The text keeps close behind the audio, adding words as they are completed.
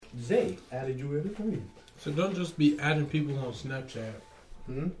Zay added you in it. So don't just be adding people on Snapchat.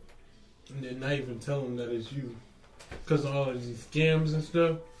 Hmm? And then not even tell them that it's you. Because of all of these scams and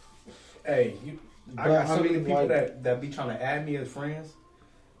stuff. Hey, I got so many people like, that be trying to add me as friends.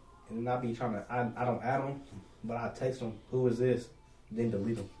 And I be trying to, I don't add them, but I text them, who is this? Then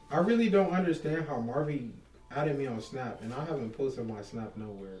delete them. I really don't understand how Marvy added me on Snap, and I haven't posted my Snap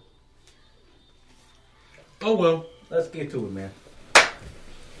nowhere. Oh well. Let's get to it, man.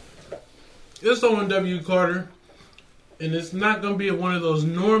 It's ONW Carter. And it's not going to be one of those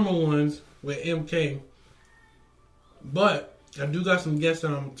normal ones with MK. But I do got some guests that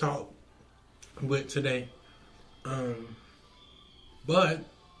I'm going to talk with today. But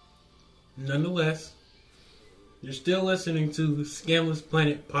nonetheless, you're still listening to the Scamless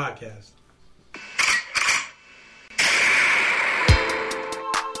Planet Podcast.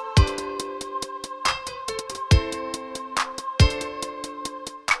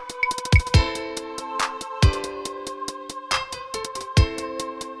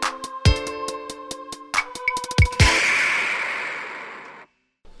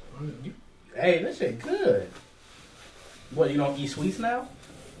 Hey, this shit good. What, you don't eat sweets now?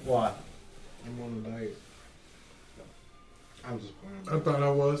 Why? I'm on a diet. I'm just playing. I thought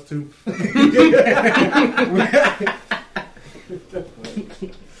I was too.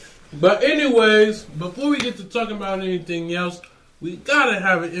 But anyways, before we get to talking about anything else, we gotta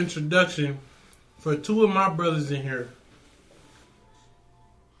have an introduction for two of my brothers in here.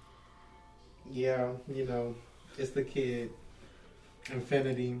 Yeah, you know, it's the kid,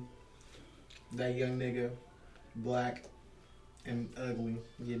 Infinity, that young nigga, black and ugly,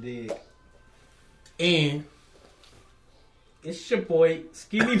 you dig? And It's your boy,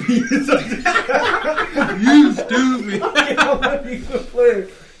 Skinny P. you stupid. Let me quit playing.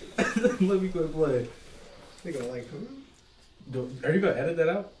 Let me quit playing. Nigga like, who? Are you going to edit that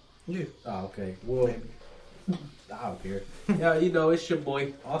out? Yeah. Oh, okay. Well, I don't care. Yeah, you know, it's your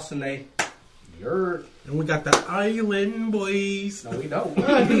boy, Austin A. You're... And we got the Island Boys. No, we don't.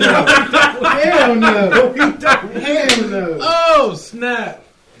 Hell no. We don't. Hell no. Oh, snap.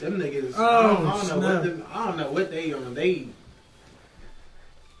 Them niggas, Oh, I don't know what they on. They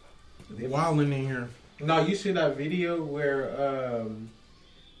wilding in here. No, you see that video where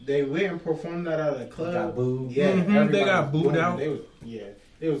they went and performed that at a club? Got booed. Yeah, Mhm, they got everybody booed out. They was,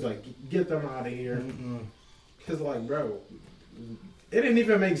 it was like, get them out of here. Cause like, bro, it didn't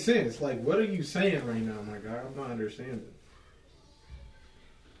even make sense. Like, what are you saying right now, my guy? I'm not understanding.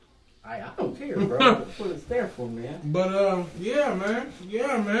 I don't care, bro. That's what it's there for, man. But yeah,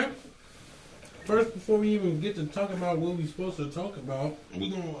 man. First, before we even get to talking about what we supposed to talk about, we're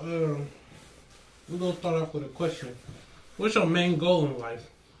gonna start off with a question. What's your main goal in life?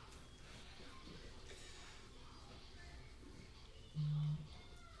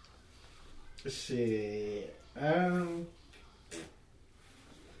 Shit. To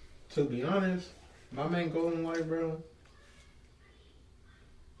be honest, my main goal in life, bro.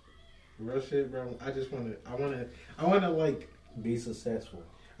 Real shit, bro. I wanna like Be successful.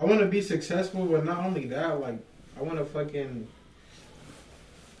 I want to be successful, but not only that, like, I want to fucking,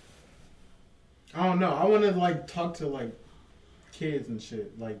 I don't know, I want to, like, talk to, like, kids and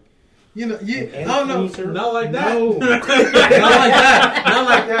shit, like, you know, I don't know, Not like that. no, not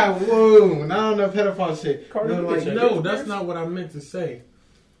like that, whoa, not on the pedophile shit, no, like, No, that's not what I meant to say.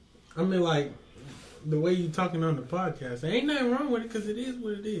 I mean, like, the way you talking on the podcast. There ain't nothing wrong with it because it is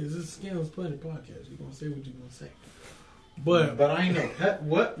what it is. It's a Scamless Planet podcast. You're going to say what you're going to say. But I ain't know,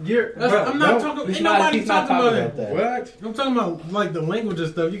 what, you're, I'm not talking, ain't nobody talking about it. that. what? I'm talking about, like, the language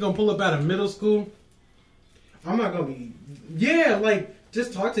and stuff. You're going to pull up out of middle school? I'm not gonna be, yeah, like,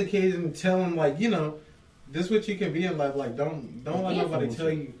 just talk to kids and tell them, like, you know, this is what you can be in life, like, don't let nobody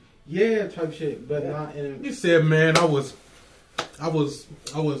tell you, yeah, type shit, but not in, You said, man, I was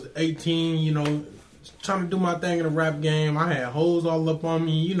 18, you know, trying to do my thing in the rap game. I had hoes all up on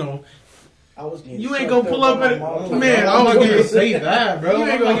me, you know. I was getting You ain't sucked gonna pull up up by at it, my mom. man. I'm not I was gonna say that, bro. You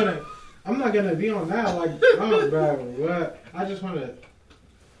ain't I'm not gonna be on that. Like, bro, what? I just wanna.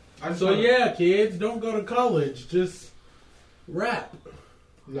 So yeah, kids, don't go to college. Just rap.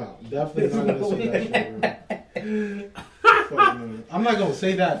 No, definitely not gonna say that shit, bro. Fuck, no. I'm not gonna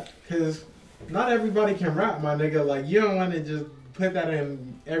say that because not everybody can rap, my nigga. Like, you don't want to just put that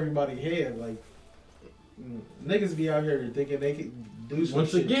in everybody's head. Like, niggas be out here thinking they can do some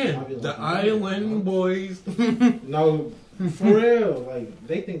Once shit. again, I'll be like, the "Yeah, Island bro." Boys. No, for real. Like,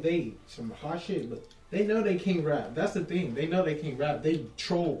 they think they some hot shit, but they know they can't rap. That's the thing. They know they can't rap. They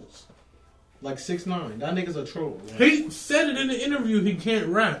trolls. Like 6ix9ine. That nigga's a troll. Like, He said it in the interview. He can't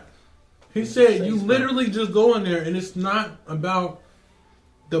rap. He said you literally just go in there, and it's not about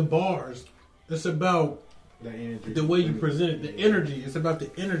the bars. It's about The energy. the way you present it. The energy. It's about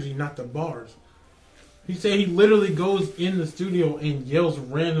the energy, not the bars. He said he literally goes in the studio and yells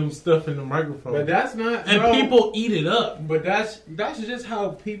random stuff in the microphone. But that's not. and bro, people eat it up. But that's just how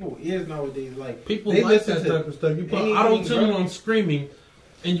people is nowadays. Like People they like listen that to type of stuff. You put anything, auto-tune bro. on screaming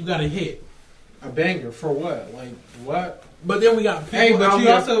and you got a hit. a banger for what? Like what? But then we got people Hey, but out you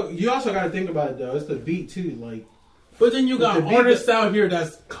here. also got to think about it though. It's the beat too. Like But then you got the beat artists out here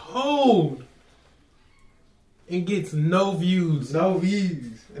that's cold and gets no views. no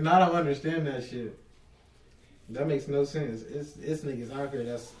views, and I don't understand that shit. That makes no sense. It's niggas out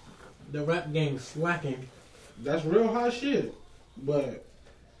here The rap game slacking. that's real hot shit, but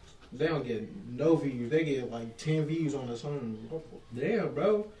they don't get no views. They get like 10 views on the song. Damn,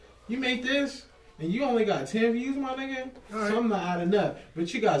 bro, you make this and you only got 10 views, my nigga. All right. Something not adding up.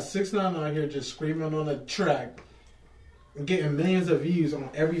 But you got 6ix9ine out here just screaming on a track and getting millions of views on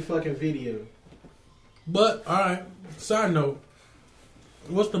every fucking video. But, alright, side note.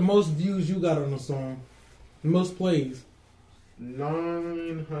 What's the most views you got on a song? The most plays?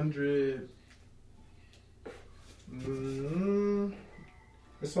 900.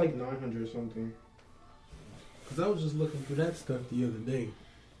 It's like 900 something. Because I was just looking through that stuff the other day.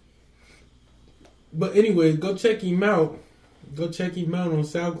 But anyway, go check him out. Go check him out on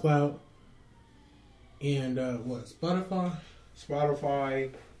SoundCloud. And, Spotify?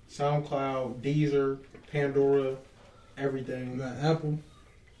 Spotify, SoundCloud, Deezer, Pandora, You everything. got Apple.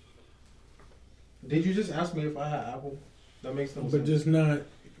 Did you just ask me if I had Apple? That makes no But sense. just not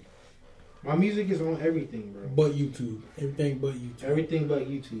My music is on everything, bro. but YouTube. Everything but YouTube. Everything but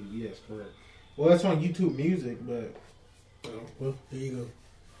YouTube. Yes, correct. Well, it's on YouTube Music, but Oh, well, there you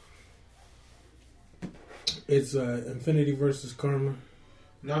go. It's Infinity versus Karma.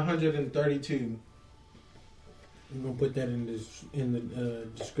 932. I'm gonna put that in the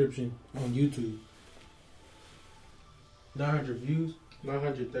description on YouTube. 900 views,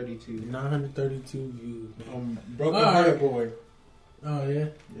 932. 932 views. Man. Broken All right. Hearted Boy. Oh yeah,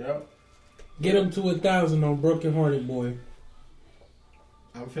 Yep. get him to 1,000 on Broken Hearted Boy.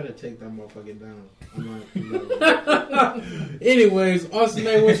 I'm finna take that motherfucker down. I'm not. Anyways, Austin,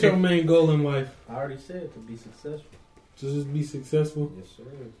 man, what's your main goal in life? I already said to be successful. To just be successful. Yes, sir.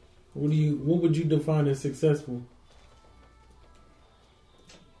 What would you define as successful?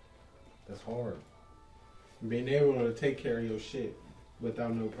 That's hard. Being able to take care of your shit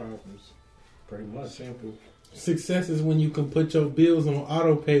without no problems. Pretty much. Simple. Success is when you can put your bills on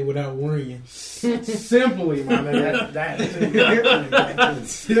auto pay without worrying. Simply, my nigga.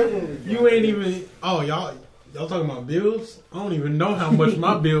 Simply. You ain't even. Oh, y'all talking about bills? I don't even know how much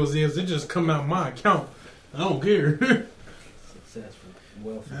my bills is. It just come out my account. I don't care. Successful.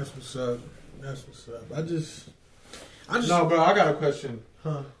 Well, That's what's up. That's what's up. I just. No, bro, I got a question.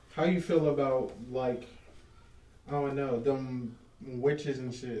 Huh? How you feel about, like, I don't know, them witches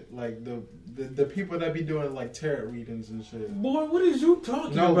and shit? Like, the people that be doing, like, tarot readings and shit. Boy, what is you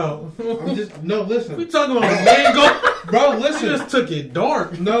talking No, about? I'm just, no, we listen. talking about mango. Bro, You listen. just took it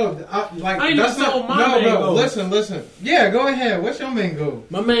dark. No, like, I ain't that's even not, told my no, main bro, goal. listen. Yeah, go ahead. What's your main goal?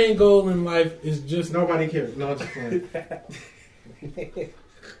 My main goal in life is just. Nobody cares. No, I'm just playing.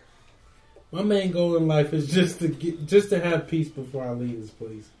 My main goal in life is just to have peace before I leave this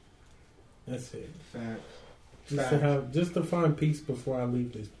place. That's it. Facts. Just to find peace before I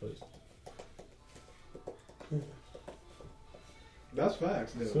leave this place. That's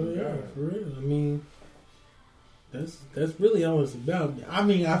facts, though. So yeah, for real. I mean, that's really all it's about. I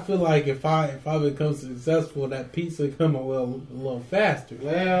mean, I feel like if I become successful, that peace will come a little faster.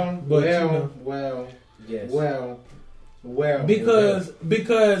 Well, yes.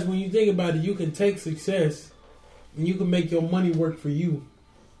 Because when you think about it, you can take success and you can make your money work for you.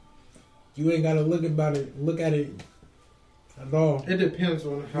 You ain't gotta look at it at all. It depends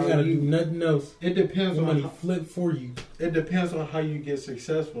on how You gotta do nothing else. It depends on Somebody how, flip for you. it depends on how you get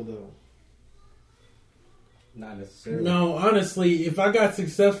successful, though. Not necessarily. No, honestly, if I got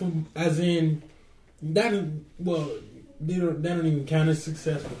successful, as in that, well, that don't even count as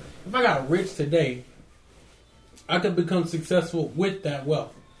successful. If I got rich today, I could become successful with that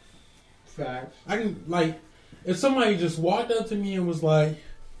wealth. Facts. I can, like, if somebody just walked up to me and was like,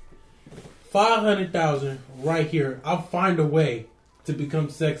 500,000 right here, I'll find a way to become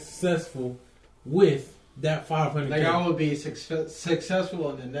successful with that 500,000. Like, I will be successful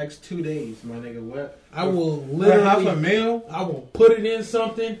in the next 2 days, my nigga. What? I will For half a literally, meal? I will put it in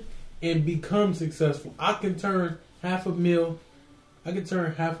something and become successful. I can turn half a mil. I can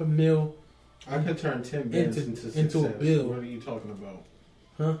turn half a mil. I can turn 10 bands into success. into a bill. What are you talking about?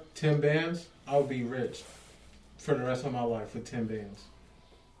 Huh? 10 bands? I'll be rich for the rest of my life with 10 bands.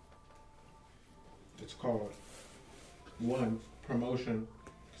 It's called one promotion.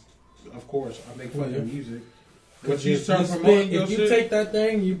 Of course, I make fun Yeah. of music. But But you start promoting your if you shit. take that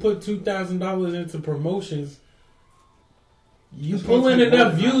thing, you put $2,000 into promotions. You That's pull gonna in take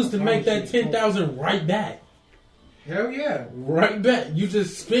enough more views to time. make that 10,000 right back. Hell yeah. Right back. You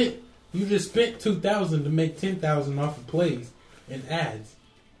just spent 2,000 to make 10,000 off of plays and ads.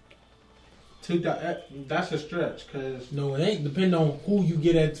 That's a stretch, because No, it ain't. Depending on who you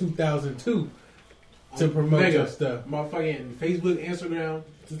get at 2,000 to promote your stuff. Motherfucking Facebook, Instagram.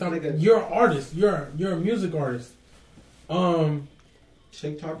 Nigga. You're an artist. You're a music artist.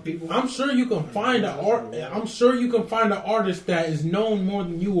 TikTok people. I'm sure you can find I'm sure you can find an artist that is known more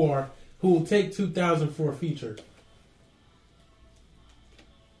than you are who will take 2,000 for a feature.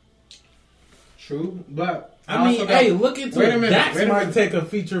 True, but I mean, also hey, got- look into wait a it. minute, Dax wait a might minute. take a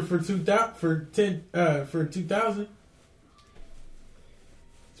feature for 2,000 for 2,000,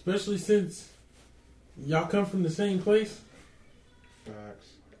 especially since y'all come from the same place. Facts.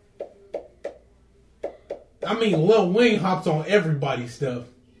 I mean, Lil Wayne hops on everybody's stuff.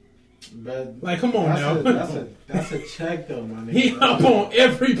 But Like, come on that's now. that's a check though, my nigga. He hop on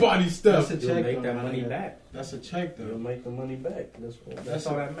everybody's stuff. That's a You'll check make though, that my money nigga. back. That's a check You'll though. make the money back. That's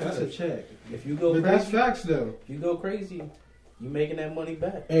all that matters. That's a check. If you go But crazy, that's facts though. if you go crazy, you making that money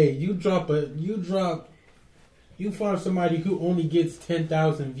back. Hey, you find somebody who only gets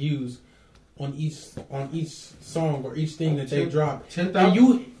 10,000 views on each song or each thing that they drop, 10,000. and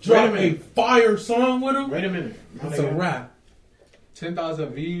you drop Wait a a minute. fire song with them. Wait a minute. My It's a nigga. wrap. 10,000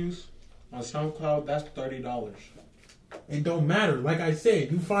 views on SoundCloud. That's $30. It don't matter. Like I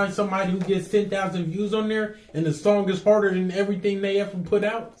said, you find somebody who gets 10,000 views on there, and the song is harder than everything they ever put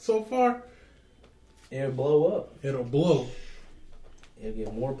out so far. It'll blow up. It'll blow It'll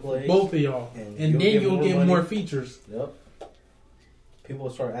get more plays. both of y'all, And and you'll then get you'll more get money. more features. Yep. People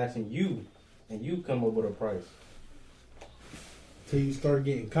will start asking you, and you come up with a price. Till you start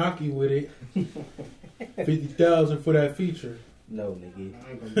getting cocky with it. 50,000 for that feature. No, nigga.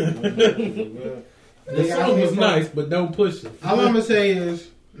 I ain't gonna do that. The Nigga, song I was mean, nice, but don't push it. All I'm gonna say is,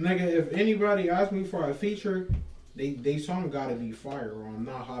 nigga, if anybody asks me for a feature, they song gotta be fire, or I'm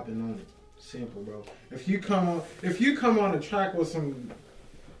not hopping on it. Simple, bro. If you come on a track with some,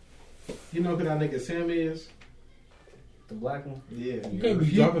 you know who that nigga Sam is? The black one. Yeah. You can't be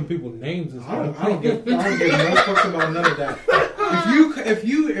If you- dropping people's names and I stuff. don't give no fucks about none of that.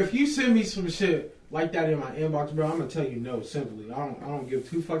 If you send me some shit like that in my inbox, bro, I'm gonna tell you no. Simply, I don't give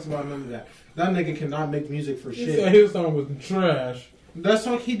two fucks about none of that. That nigga cannot make music for He shit. said his song was trash. That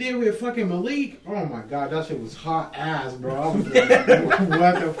song he did with fucking Malik, oh my god, that shit was hot ass, bro. I was like,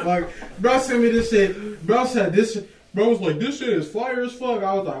 what the fuck? Bro sent me this shit. Bro said this shit. Bro was like, this shit is fire as fuck.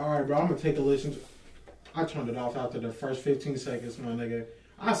 I was like, alright, bro, I'm gonna take a listen. I turned it off after the first 15 seconds, my nigga.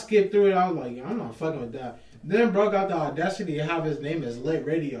 I skipped through it. I was like, I'm not fucking with that. Then bro got the audacity to have his name as Lit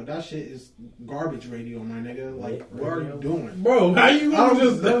Radio. That shit is garbage radio, my nigga. Like, Lit what are you Radio? doing? Bro, how you I gonna don't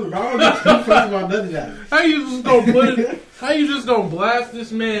just give two fucks about none of that. how you just gonna put it how you just gonna blast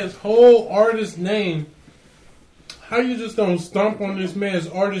this man's whole artist name? How you just gonna stomp on this man's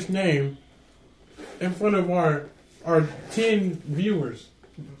artist name in front of our 10 viewers?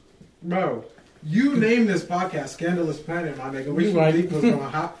 Bro, you named this podcast Scandalous Planet, my nigga. What You you right. think was gonna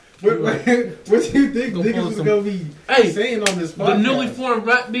happen? What you think Gonna pull niggas was some- gonna be Hey, saying on this podcast? The newly formed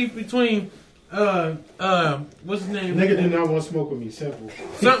rap beef between what's his name? Nigga did not want to smoke with me. Simple.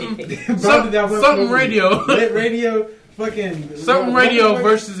 Something Bro did not something want to smoke with me. radio. Lit radio. Fucking Something what radio the fuck?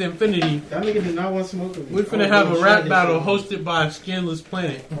 versus Infinity. That nigga did not want to smoke with me. We're finna I have a would rap shred battle his shit. hosted by Scandalous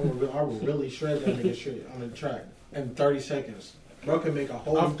Planet. I would really shred that nigga shit on the track in 30 seconds. Bro can make a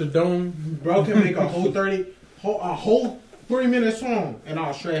whole. Off the dome. Bro can make a whole 3-minute song, and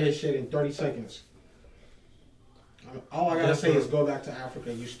I'll shred his shit in 30 seconds. All I gotta That's say what- is go back to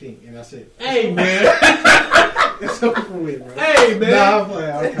Africa, you stink, and that's it. Hey man. It's over with, bro. Hey man. Nah, I'm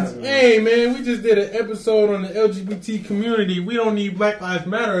playing. I'm kinda- Hey man, we just did an episode on the LGBT community. We don't need Black Lives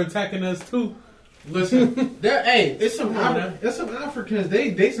Matter attacking us too. Listen, hey, it's some Come on, man. it's some Africans.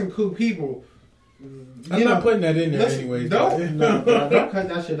 They some cool people. I'm not putting that in there anyways. Don't, no, bro, don't cut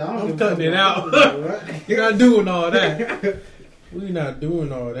that shit out. I don't I'm give a cutting it fuck out. about that, We're not doing all that. We're not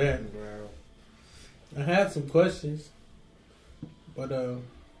doing all that. bro. I had some questions, but No,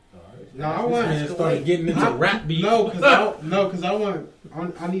 I this want. man started getting into rap beef. No, because I want.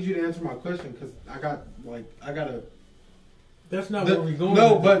 I need you to answer my question because I gotta. That's not where we're going.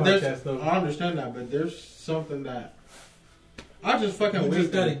 No, with but this there's. podcast, though. I understand that, but there's something that. I just fucking You wait.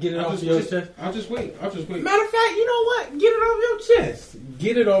 just gotta get it off your chest. I'll just wait. I'll just wait. Matter of fact, you know what? Get it off your chest.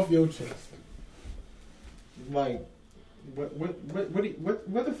 Get it off your chest. Like,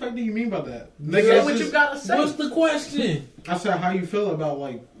 What the fuck do you mean by that? Nigga, Nigga, what you gotta say? What's the question? I said, how you feel about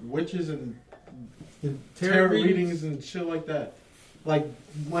like witches and tarot readings and shit like that? Like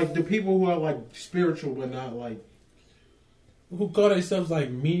the people who are like spiritual but not like Who call themselves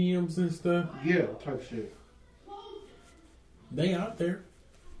like mediums and stuff? yeah type shit. They out there.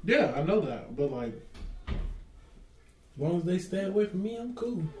 Yeah, I know that, but like As long as they stay away from me, I'm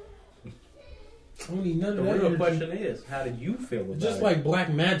cool. I don't need none The of that. real energy. question is, how do you feel about Just it? like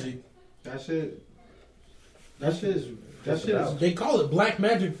black magic. that shit is They call it black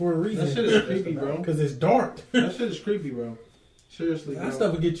magic for a reason. that shit is creepy, bro. Because it's dark. That shit is creepy, bro. Seriously, That bro.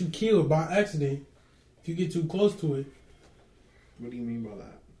 stuff will get you killed by accident if you get too close to it. What do you mean by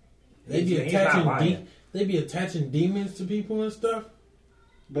that? They be He's not attaching lying. they be attaching demons to people and stuff.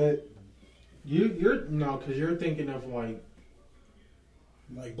 But you're no, because you're thinking of like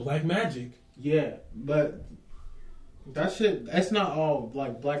Like black magic. yeah, but that shit that's not all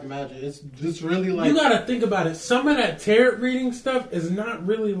like black magic. It's really like You gotta think about it. Some of that tarot reading stuff is not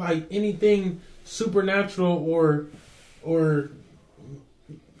really like anything supernatural or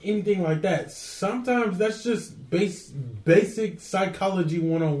anything like that. Sometimes that's just basic psychology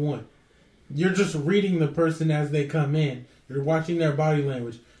 101. You're just reading the person as they come in. You're watching their body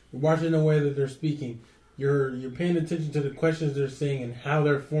language. You're watching the way that they're speaking. You're paying attention to the questions they're saying and how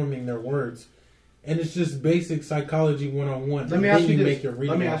they're forming their words. And it's just basic psychology 101. Let me And ask then you make this. your reading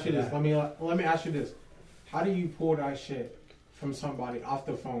Let me after ask you this. that. Let me ask you this. How do you pull that shit from somebody off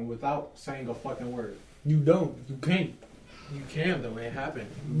the phone without saying a fucking word? You don't. You can't. You can though. It happened.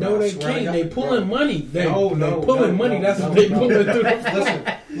 No, Bro, I they swear to can't. God, They pulling bro. money. They No, pulling money. That's what they pulling through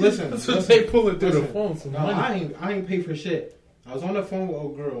the phone. Listen. That's what they pulling through the listen. phone. Some No, money. I ain't pay for shit. I was on the phone with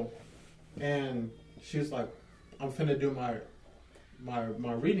old girl, and she was like, "I'm finna do my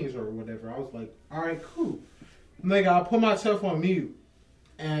readings or whatever." I was like, "All right, cool." Nigga, I put myself on mute,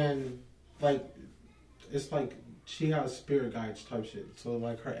 and like, it's like she has spirit guides type shit. So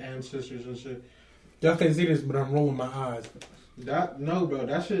like her ancestors and shit. Y'all can't see this, but I'm rolling my eyes. No, bro,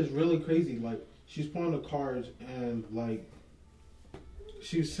 that shit is really crazy. Like, she's pulling the cards and like,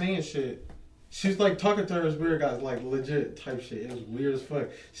 she was saying shit. She's like talking to her spirit guys, like legit type shit. It was weird as fuck.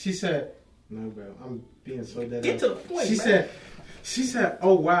 She said, "No, bro, I'm being so dead." Get to the point, She man. said,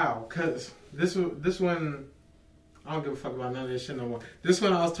 "Oh wow, cause this one, I don't give a fuck about none of this shit no more. This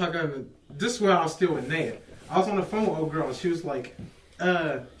one I was still with Naya. I was on the phone with old girl, and she was like,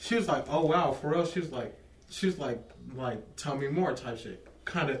 oh wow, for real." She was like, tell me more type shit.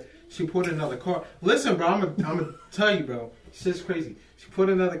 Kind of. She put another card. Listen, bro, I'm gonna tell you, bro. Shit's crazy. She put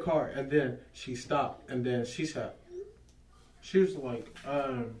another card, and then she stopped, and then she was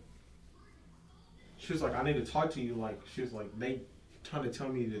like, I need to talk to you. Like, she was like, they trying to tell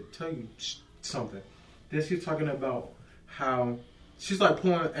me to tell you something. Then she's talking about how she's like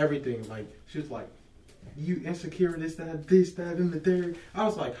pulling everything. Like, she was like, you insecure, this, that, and the third. I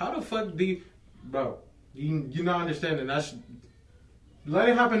was like, how the fuck do you, bro? You not understanding that. Let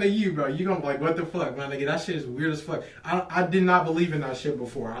it happen to you, bro. You gonna be like, what the fuck, man? Nigga, that shit is weird as fuck. I did not believe in that shit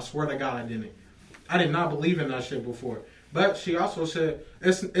before. I swear to God, I didn't. I did not believe in that shit before. But she also said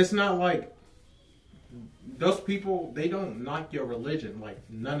it's not like those people. They don't knock your religion, like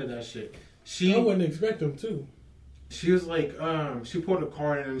none of that shit. I wouldn't expect them to. She was like, she pulled a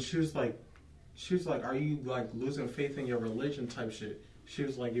card and she was like, are you like losing faith in your religion type shit? She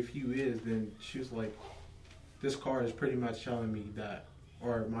was like, if you is, then she was like, this card is pretty much telling me that,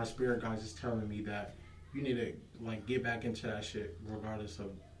 or my spirit guides is telling me that you need to like get back into that shit regardless of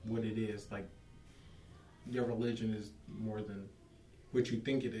what it is. Like, your religion is more than what you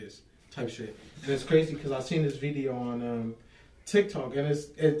think it is type shit. And it's crazy because I seen this video on TikTok, and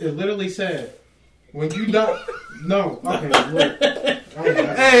it literally said, when you die, no, okay, look.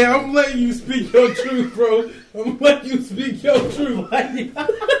 Hey, I'm letting you speak your truth, bro. I'm letting you speak your truth.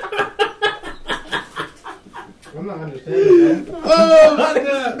 I'm not understanding, bro. Oh my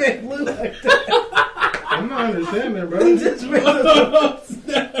God. Man, look like that. I'm not understanding, bro.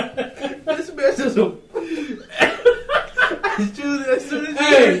 This man says a. As soon as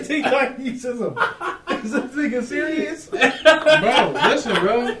Hey. you TikTok, he says a. Is this nigga serious? Bro, listen,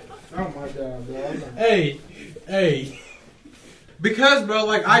 bro. Oh my God, bro. Hey. Because, bro,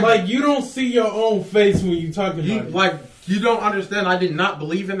 Like, you don't see your own face when you talking you about it. like you don't understand. I did not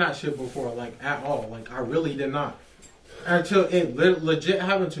believe in that shit before, like at all. Like, I really did not until it legit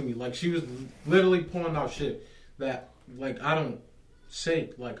happened to me. Like, she was literally pulling out shit that like I don't say.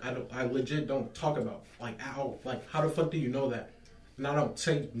 Like, I legit don't talk about like at all. Like, how the fuck do you know that? And I don't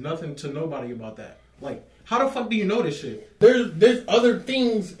say nothing to nobody about that. Like, how the fuck do you know this shit? There's other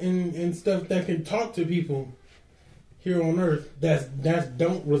things and stuff that can talk to people. here on Earth that's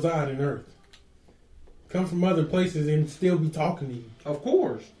don't reside in Earth. Come from other places and still be talking to you. Of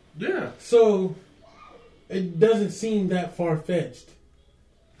course. Yeah. So it doesn't seem that far fetched.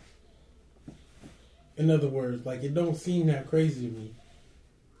 In other words, like it don't seem that crazy to me.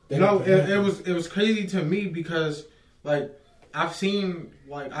 No, it was crazy to me because like I've seen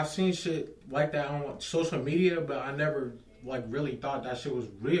shit like that on social media, but I never like really thought that shit was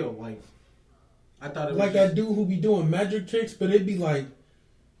real. Like I thought it was like that dude who be doing magic tricks, but it'd be like,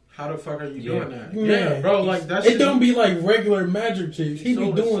 how the fuck are you doing that? Yeah, bro, like that. It don't be like regular magic tricks. He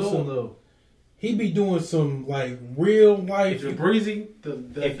be doing some though. He be doing some like real life. If Breezy, the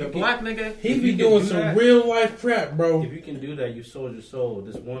black nigga, He be doing some real life crap, bro. If you can do that, you sold your soul.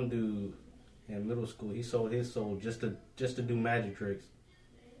 This one dude in middle school, he sold his soul just to do magic tricks.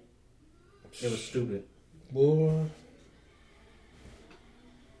 It was stupid. Boy,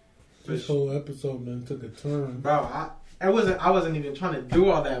 this whole episode then took a turn, bro. I wasn't even trying to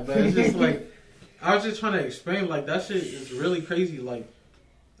do all that, but it's just like I was just trying to explain like that shit is really crazy. Like,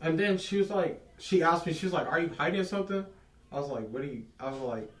 and then she was like. She asked me, she was like, "Are you hiding something?" I was like, "What are you?" I was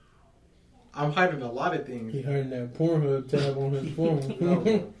like, "I'm hiding a lot of things." He hiding that Pornhub tab on his phone.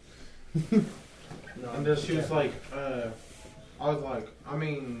 No. And then she was like, I was like, I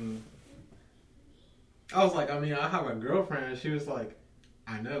mean, I have a girlfriend. And she was like,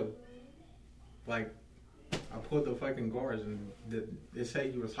 "I know." Like, I pulled the fucking guards and it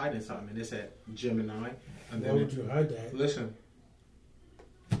said you was hiding something, and it said Gemini. And Why then would you hide that? Listen.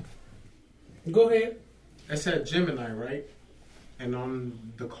 Go ahead. It said Gemini, right? And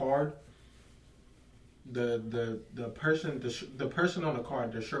on the card, the person on the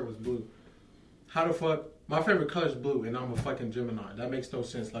card, their shirt was blue. How the fuck? My favorite color is blue, and I'm a fucking Gemini. That makes no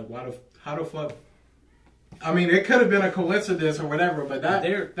sense. Like, how the fuck? I mean, it could have been a coincidence or whatever, but that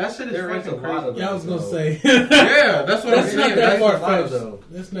shit is fucking crazy. Yeah, I was gonna say. Yeah, that's what I'm saying. That's not that far fetched. though.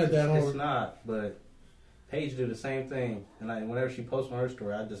 That's not that hard. It's not, but Paige do the same thing, and whenever she posts on her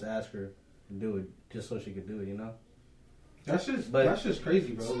story, I just ask her to do it just so she could do it, you know. That's just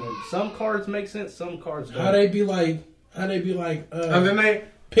crazy, bro. Some cards make sense, some cards don't. How they be like, and then they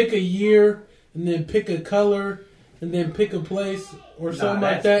pick a year and then pick a color and then pick a place or something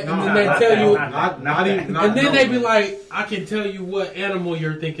like that, and then they tell you, and then they be like, I can tell you what animal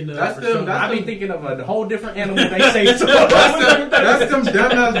you're thinking of. I be thinking of a whole different animal. They say so. That's some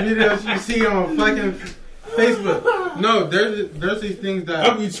dumbass videos you see on fucking Facebook. No, there's these things that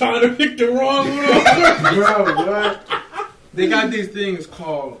I be trying to pick the wrong one. Bro, what? They got these things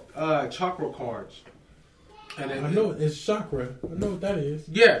called chakra cards. And I know it's chakra. I know what that is.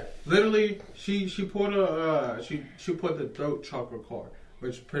 Yeah, literally, she pulled she put the throat chakra card,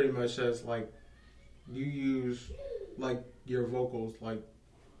 which pretty much says like you use like your vocals like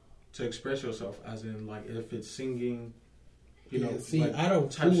to express yourself, as in like if it's singing. You know, see, like, I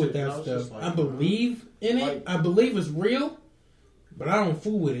don't fool with that stuff. Like, I believe in it. Like, I believe it's real, but I don't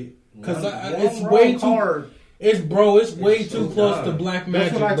fool with it because it's way too hard. It's way too close to black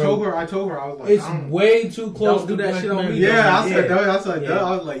magic. That's what I told her. I was like, it's way too close to black magic. Yeah, I said that.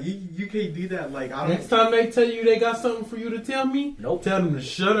 I was like, you can't do that. Like, I don't. Next time they tell you they got something for you to tell me, nope. Tell them to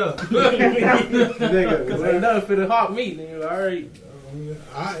shut up. Because they know if it's hot meat, then you're all right.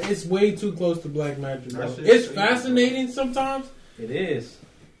 It's way too close to black magic, bro. It's fascinating sometimes. It is,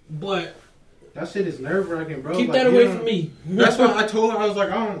 but that shit is nerve wracking, bro. Keep that away from me. That's why I told her, I was like,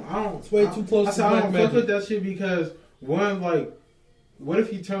 I don't. It's way too close to black magic. I don't fuck with that shit because one, like, what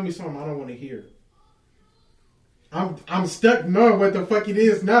if you tell me something I don't want to hear? I'm stuck knowing what the fuck it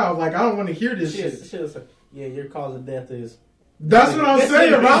is now. Like, I don't want to hear this shit. Yeah, your cause of death is. That's what I'm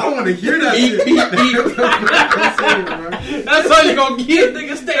saying, bro. I don't want to hear that shit. That's all you gonna get,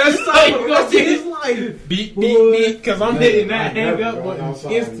 nigga. That's all you gonna get his life. Beat, because I'm hitting that hang up button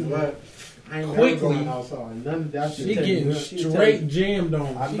instantly. Quickly. None of that shit. She getting straight jammed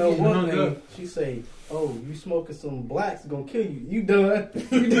on. I know one thing. She say, "Oh, you smoking some blacks gonna kill you. You done?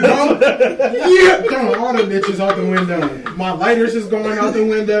 You done?" Yeah, throwing all the bitches out the window. My lighters is going out the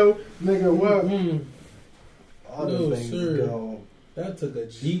window. Nigga, what? All the things go. That took a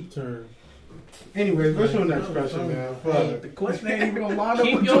deep turn. Anyways, what's your next question, man? The question ain't even gonna line up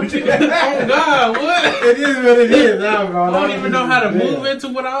with your Oh God, what? It is what it is now, bro. I don't even know how to move into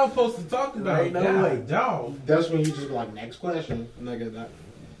what I was supposed to talk about. Ain't no way, dog. That's when you just be like, next question, nigga. That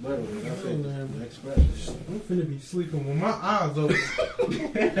literally, that's it. Man. Next question. I'm finna be sleeping with my eyes open.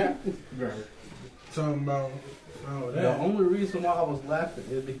 Bro, talking about. Oh, the only reason why I was laughing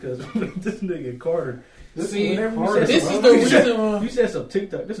is because this nigga Carter. This is the reason why you said some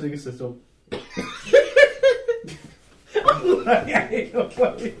TikTok. This nigga said some.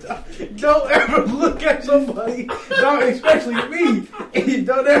 Don't ever look at somebody, dog, especially me.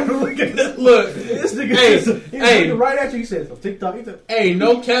 Don't ever look at this. Look, This nigga hey, looking right at you. He says, on TikTok. He said, hey,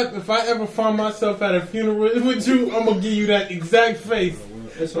 no cap. If I ever find myself at a funeral with you, I'm gonna give you that exact face.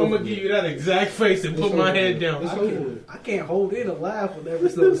 I'm gonna give you that exact face and put my head down. I can't hold in a laugh whenever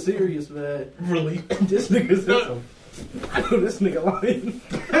it's something serious, man. Really? This nigga's I know this nigga lying.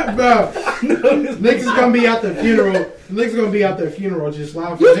 Bro, niggas gonna be at the funeral. Niggas gonna be at their funeral just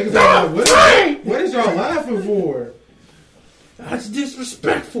laughing. Niggas gonna be like, what is y'all laughing for? That's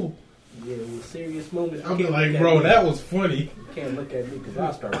disrespectful. Yeah, it was a serious moment. I'm like, bro, that was funny. You can't look at me because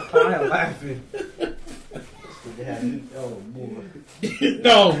I start crying laughing. Oh boy.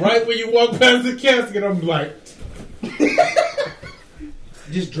 No, right when you walk past the casket, I'm like,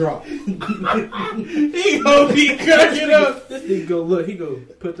 Just drop. he gonna be cracking up. This nigga go look. He go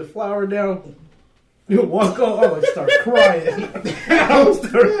put the flower down. He'll walk on. I'm gonna start crying. I'm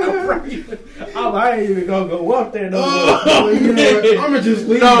start crying. I ain't even gonna go up there no more. You know what? I'm gonna just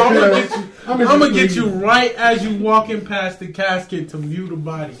leave. No, I'm gonna get you right as you walking past the casket to view the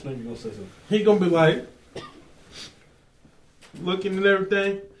body. This nigga gonna say something. He gonna be like, looking and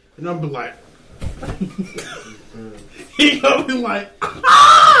everything, and I'm be like, he gonna be like,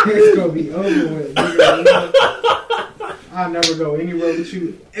 It's gonna be over with. Nigga. I'll never go anywhere with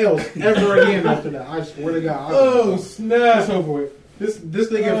you else ever again after that. I swear to God. oh It's snap, over with. This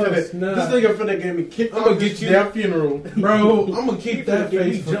nigga Oh, finna snap. this nigga finna get me kicked I'ma off get this you- damn funeral. bro. I'm gonna keep that get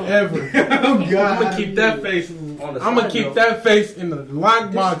me face jumped. forever. Oh God. I'm gonna keep that face. On the I'm gonna side keep note, that face in the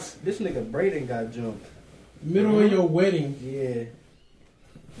lockbox, This nigga Braden got jumped. middle of your wedding. Yeah.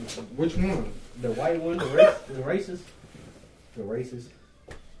 Which one? The white one, the racist. The racist.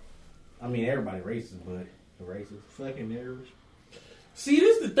 I mean, everybody racist, but the racist. Fucking niggers. See,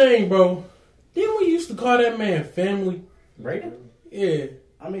 this the thing, bro. Didn't we used to call that man family? Braden? Yeah.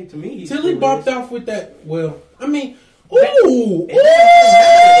 I mean, to me, Till he still bopped is. off with that. Well, I mean, ooh,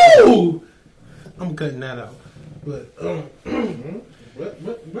 It ooh. I'm cutting that out. But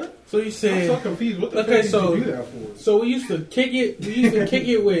What? so you I'm said. so confused. What the Okay, fuck so- did you do that for? So we used to kick it. We used to kick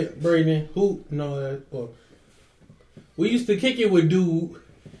it with Braden. Who? No. We used to kick it with dude.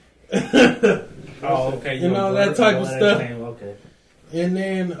 Oh, okay. You know, that type of stuff. Okay. And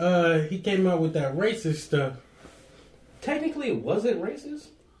then he came out with that racist stuff. Technically, it wasn't racist.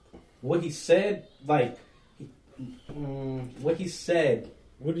 What he said, like, what he said.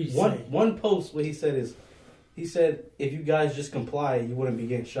 What did he say? One post, what he said is, he said, if you guys just comply, you wouldn't be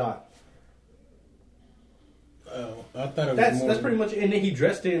getting shot. Oh, I thought it was more. That's pretty much it. And then he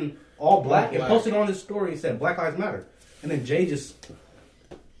dressed in all black All and black. posted on his story and said, Black Lives Matter. And then Jay just,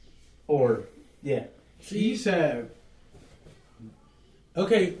 yeah. He said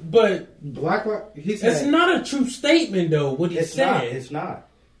Okay, but black. He said it's not a true statement though. What he It's said. not. It's not.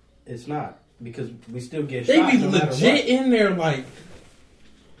 It's not. Because we still get They shot. be no matter legit what. in there like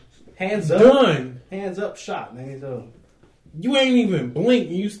Hands up. done. Hands up shot, man. So, You ain't even blink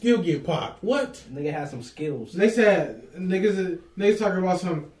and you still get popped. What? nigga has some skills. they said niggas talking about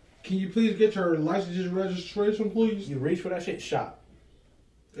some. Can you please get your license and registration, please? You reach for that shit, shot.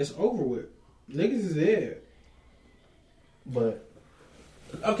 It's over with. Niggas is dead. But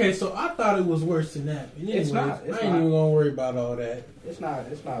Okay, so I thought it was worse than that. But It's anyways, not. It's I ain't not. even gonna worry about all that. it's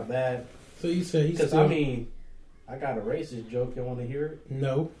not bad. So you said he's Because, still I mean, I got a racist joke. You want to hear it?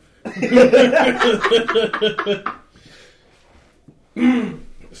 no.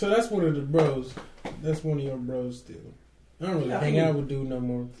 So that's one of the bros. That's one of your bros still. I don't really Yeah, I hang mean- out with dude no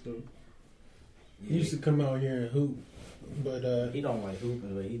more. So he used to come out here and hoop, but He don't like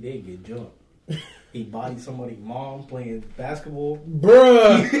hooping, but he did get jumped. He bodied somebody's mom playing basketball.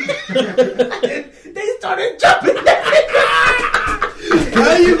 bruh, They started jumping.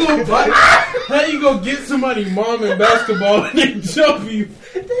 how you gonna how you gonna get somebody mom in basketball and they jump you?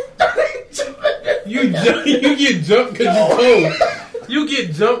 You get jumped because you cold. You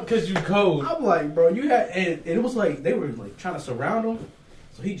get jumped because you cold. I'm like, bro, you had, and it was like they were like trying to surround him,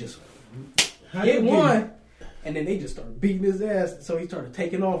 so he just How you hit get- one, and then they just started beating his ass. So he started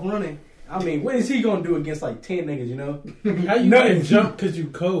taking off running. I mean, what is he gonna do against like 10 niggas? You know? How you Nothing. get jumped because you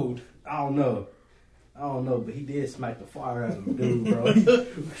cold? I don't know, but he did smack the fire out of the dude, bro.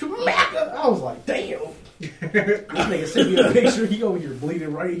 I was like, damn. This nigga sent me a picture. He over here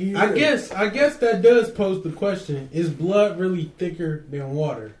bleeding right here. I guess that does pose the question: is blood really thicker than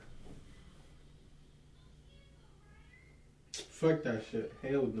water? Fuck that shit.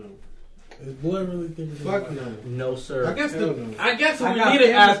 Hell no. Is blood really thicker than Fuck water? no. No, sir. I guess Hell no. I guess what I we got need to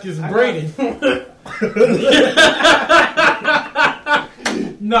family- ask is I got-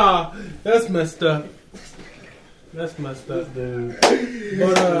 Braden. Nah, that's messed up. That's messed up. Dude.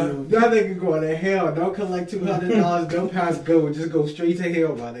 But that nigga going to hell. Don't collect $200. Don't pass go. Just go straight to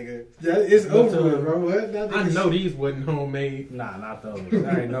hell, my nigga. It's over with, bro. What? That I nigga know these wasn't homemade. Nah, not those.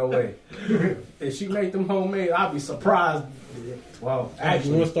 There ain't no way. If she make them homemade, I'll be surprised. Well, You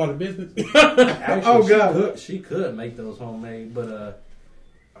actually, want to start a business? actually Oh, God. she could make those homemade, but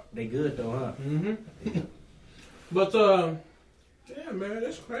they good though, huh? Mm-hmm. But yeah, man,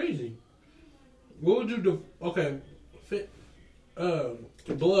 that's crazy. What would you do? Okay,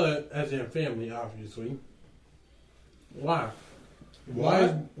 blood as in family, obviously. Why?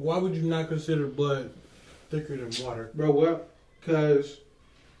 Why would you not consider blood thicker than water? Bro, what? Because,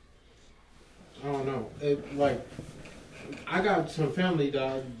 I don't know. I got some family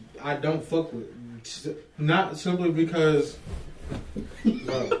that I don't fuck with. Not simply because,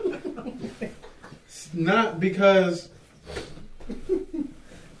 bro, not because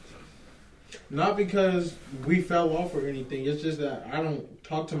we fell off or anything. It's just that I don't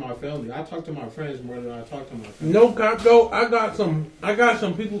talk to my family. I talk to my friends more than I talk to my family. No, I got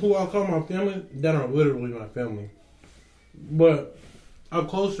some people who I call my family that are literally my family, but I'm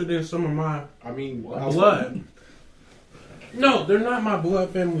closer than some of my blood. No, they're not my blood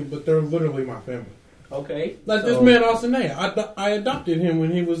family, but they're literally my family. Okay. Like this man, Austin A. I adopted him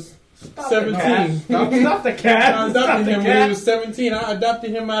when he was 17. Stop the cat. I adopted him when he was 17. I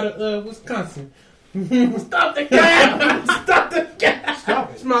adopted him out of Wisconsin. Stop the cat. Stop the cat.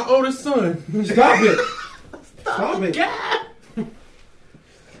 Stop It's my oldest son. Stop it. Stop it. Cat.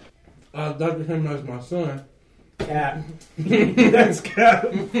 I adopted him as my son. Cat. That's cat.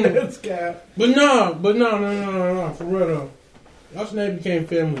 That's cat. But no. For real though. Austin A became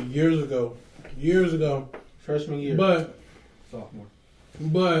family years ago. Freshman year. Sophomore.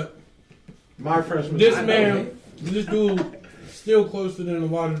 But My freshman this year. man, this dude, still closer than a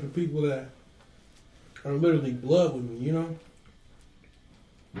lot of the people that are literally blood with me, you know?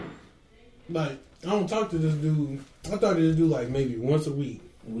 Like, I don't talk to this dude. I talk to this dude like maybe once a week.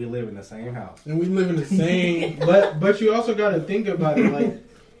 We live in the same house. And we live in the same... But you also got to think about it, like...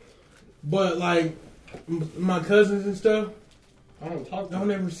 But, like, my cousins and stuff, I don't talk to I them.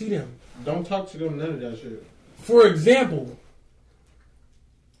 don't ever see them. Don't talk to them, none of that shit. For example,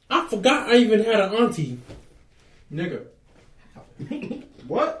 I forgot I even had an auntie. Nigga.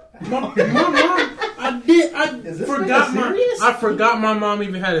 What? My mom, I forgot my mom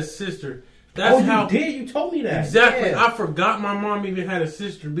even had a sister. That's how. You did? You told me that. Exactly. Yeah. I forgot my mom even had a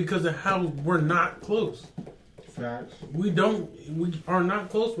sister because of how we're not close. Facts. We are not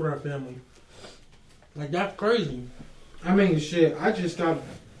close with our family. Like, that's crazy. I mean, shit, I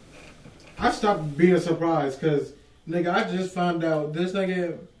stopped being surprised because, nigga, I just found out this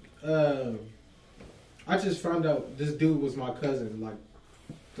nigga, I just found out this dude was my cousin, like,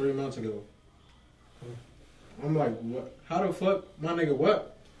 3 months ago. I'm like, what? How the fuck? My nigga,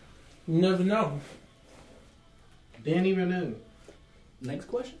 what? You never know. Didn't even know. Next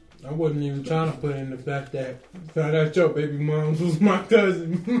question. I wasn't even trying to put in the fact that found out your baby mom was my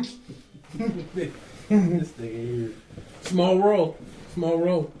cousin. This nigga here. Small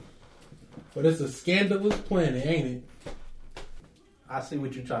world. But it's a scandalous planet, ain't it? I see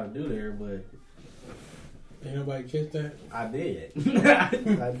what you're trying to do there, but Ain't nobody catch that? I did.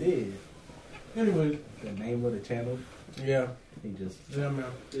 I did. Anyway. The name of the channel. Yeah. He just. Yeah, man.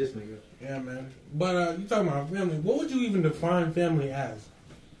 This nigga. Yeah, man. But you talking about family. What would you even define family as?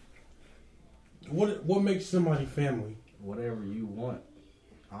 What makes somebody family? Whatever you want.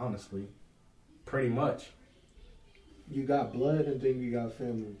 Honestly. Pretty much. You got blood and then you got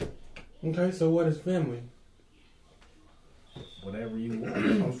family. Okay, so what is family? Whatever you want. That's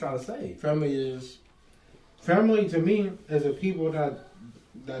what I was trying to say. Family to me is the people that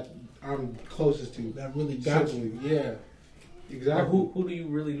I'm closest to. That really got Simply. you. Yeah. Exactly. Who do you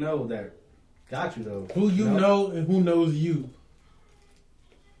really know that got you though? Who you know and who knows you.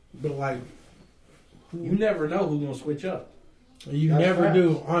 But like, You never know who's gonna switch up. you That's never facts.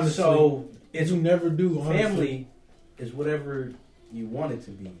 do, honestly. So it's you never do, honestly. family is whatever you want it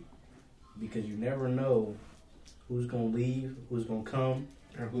to be, because you never know who's gonna leave, who's gonna come,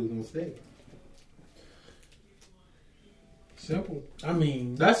 And who's gonna stay? Simple. I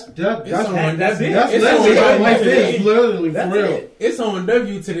mean, That's it. literally It's how on- life is. Literally, That's for real. it. it's on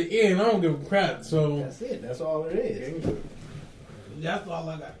W to the end. I don't give a crap. So That's it. That's all it is. that's all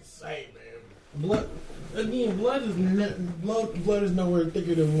I got to say, man. Blood again. Blood is nowhere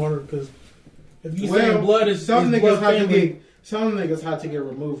thicker than water. Because if you say blood is some is niggas blood have to family, get had to get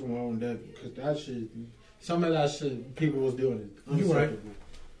removed from ONW because that shit. Some of that shit people was doing it. You right. Unacceptable.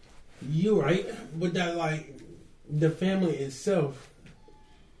 you right, but that like the family itself,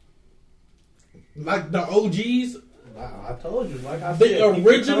 like the OGs I told you, like I The said,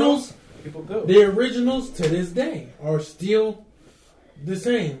 originals, people go. the originals to this day are still the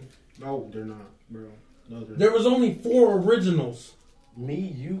same. No, they're not, bro. No, they're There was only 4 originals. Me,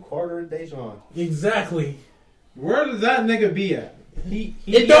 you, Carter, and Dejan. Exactly. Where does that nigga be at?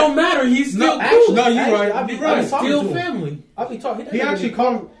 It don't matter. He's still cool. actually, no, you right. I be You right. talking Still to him. family. I be talking. He actually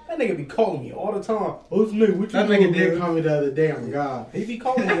called. That nigga be calling me all the time. What's nigga? What you That doing, nigga did man? call me the other day. On God, He be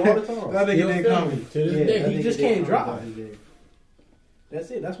calling me all the time. that nigga Still did call family me. to this Yeah, day. that he nigga just did can't call me drive. the other day.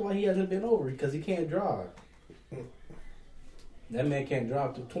 That's it. That's why he hasn't been over, because he can't drive. That man can't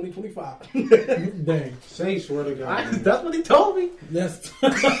drive till 2025. Dang. Say, swear to God. That's what he told me. That's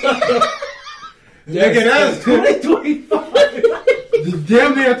Nigga, that's 2025.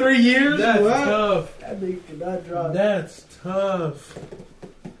 damn near 3 years. That's What? tough. That nigga cannot drive. That's tough.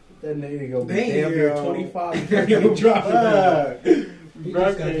 That nigga gonna be Damn. damn near 25 before he can drive. He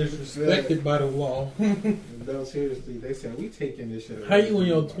just got disrespected by the law. No, seriously, they said we taking this shit away. How you in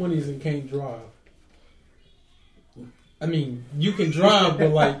your 20s and can't drive? I mean, you can drive, but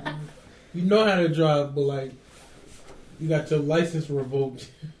like, you know how to drive, but like, you got your license revoked.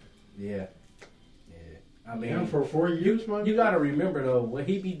 Yeah. I mean, Damn, for 4 years, man. you gotta remember though what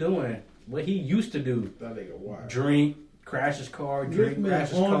he be doing, what he used to do: That nigga wild. drink, crash his car, This drink, man crash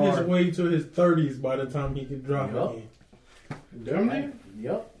his on car. his way to his 30s by the time he can drive Yup. again. Damn near.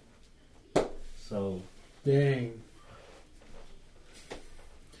 Yep. So Dang.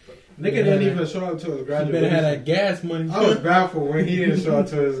 Nigga Yeah. didn't even show up to his You graduation. better have that gas money. I was baffled when he didn't show up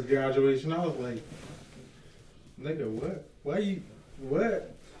to his graduation. I was like, nigga, what? Why you?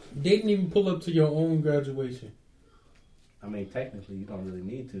 What? They didn't even pull up to your own graduation. I mean, technically, you don't really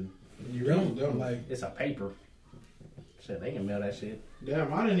need to. You Don't like. It's a paper. Shit, they can mail that shit.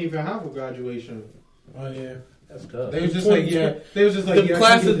 Damn, I didn't even have a graduation. Oh yeah. That's tough. They was just like, yeah. They was just like, The yeah,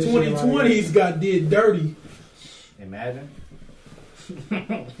 class you of get this shit 2020s got did dirty. Imagine.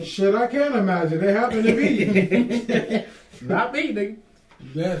 right. Shit, I can't imagine. It happened to me. Not me, nigga.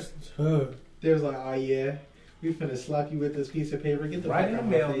 That's tough. They was like, oh yeah, we finna slap you with this piece of paper. Get the Right fuck in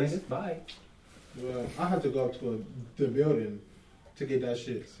the out mail, my face. nigga. Bye. Well, I had to go up to the building to get that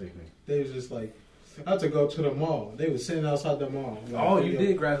shit. They was just like, I had to go to the mall. They was sitting outside the mall. Like, Oh, you yo.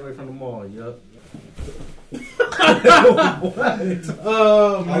 did graduate from the mall. Yup.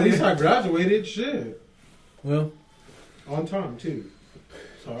 At least I graduated. Shit, Well, on time too.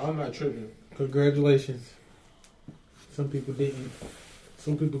 So I'm not tripping. congratulations. Some people didn't.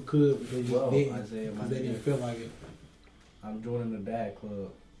 Some people could, but they just Well, didn't. Isaiah, my Because they didn't nigga. feel like it. I'm joining the dad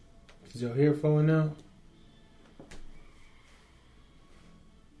club. Is your hair falling out?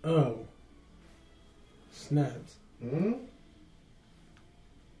 Oh. Snaps. Hmm?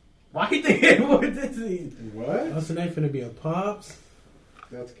 Why you think what this is? What? Us and they finna be a pops.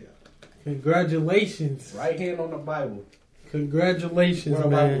 That's cap. Congratulations. Right hand on the Bible. Congratulations, Where the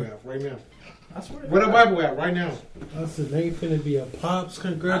Bible man. at right now? I swear. Where the Bible at right now? Us and they finna be a pops.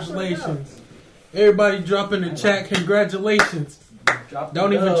 Congratulations. Everybody drop in the chat. Congratulations. Drop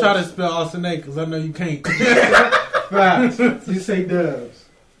Don't the even dubs. try to spell Austin A because I know you can't. Facts. Just say dubs.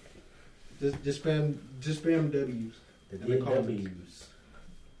 Just spam W's. The in the comments. DWs.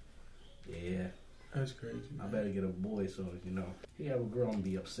 Yeah. That's crazy. I better get a boy so, you know. He have a girl and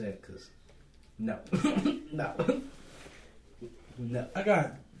be upset because. No. No. No. I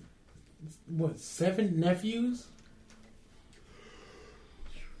got, what, 7 nephews?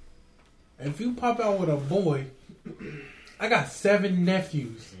 If you pop out with a boy, I got 7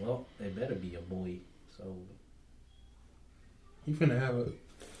 nephews. Well, they better be a boy. So. He finna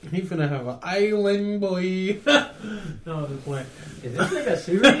have an island boy. No, I'm just playing. Is this nigga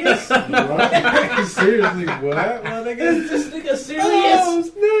serious? What? Seriously, what? My nigga? Is this nigga Oh, serious?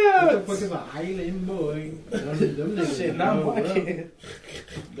 What the snap! fuck is an island boy? Them niggas Shit, not know, my bro. kid.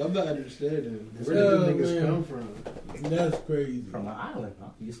 I'm not understanding. Where Oh, did them niggas man. come from? That's crazy. From an island,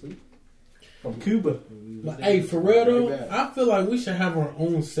 obviously. From Cuba. But hey, for real though, I feel like we should have our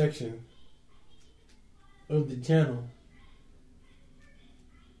own section of the channel.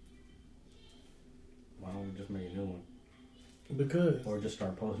 Why don't we just make a new one? Because. Or just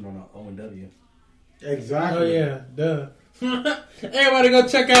start posting on O&W. Exactly. Oh yeah, duh. Everybody go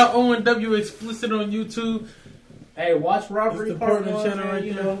check out O&W Explicit on YouTube. Hey, watch Robbery It's the Part partner 1, channel man, right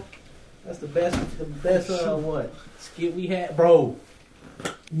you there. know. That's the best, what? Skit we had? Bro.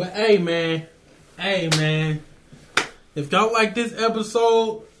 But hey man, if y'all like this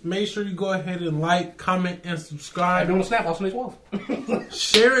episode, make sure you go ahead and like, comment, and I subscribe. doing a snap off Snake's Wolf.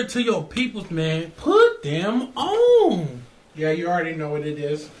 Share it to your peoples, man. Put them on. Yeah, you already know what it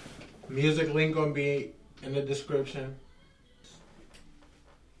is. Music link gonna be in the description.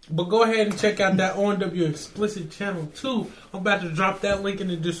 But go ahead and check out that ONW Explicit channel too. I'm about to drop that link in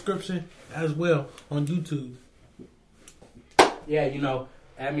the description as well on YouTube. Yeah, you know,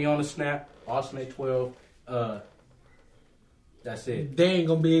 add me on the Snap, Arsonate12. That's it. They ain't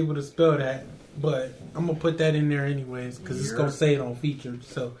gonna be able to spell that, but I'm gonna put that in there anyways because it's gonna say it on featured.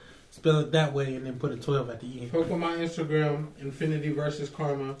 So spell it that way and then put a 12 at the end. Hook on my Instagram, Infinity versus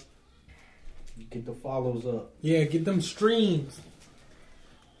Karma. Get the follows up. Yeah, get them streams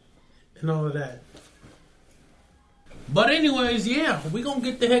and all of that. But anyways, yeah, we gonna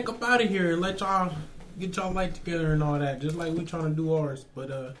get the heck up out of here and let y'all get y'all life together and all that, just like we trying to do ours.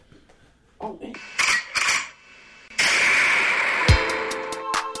 But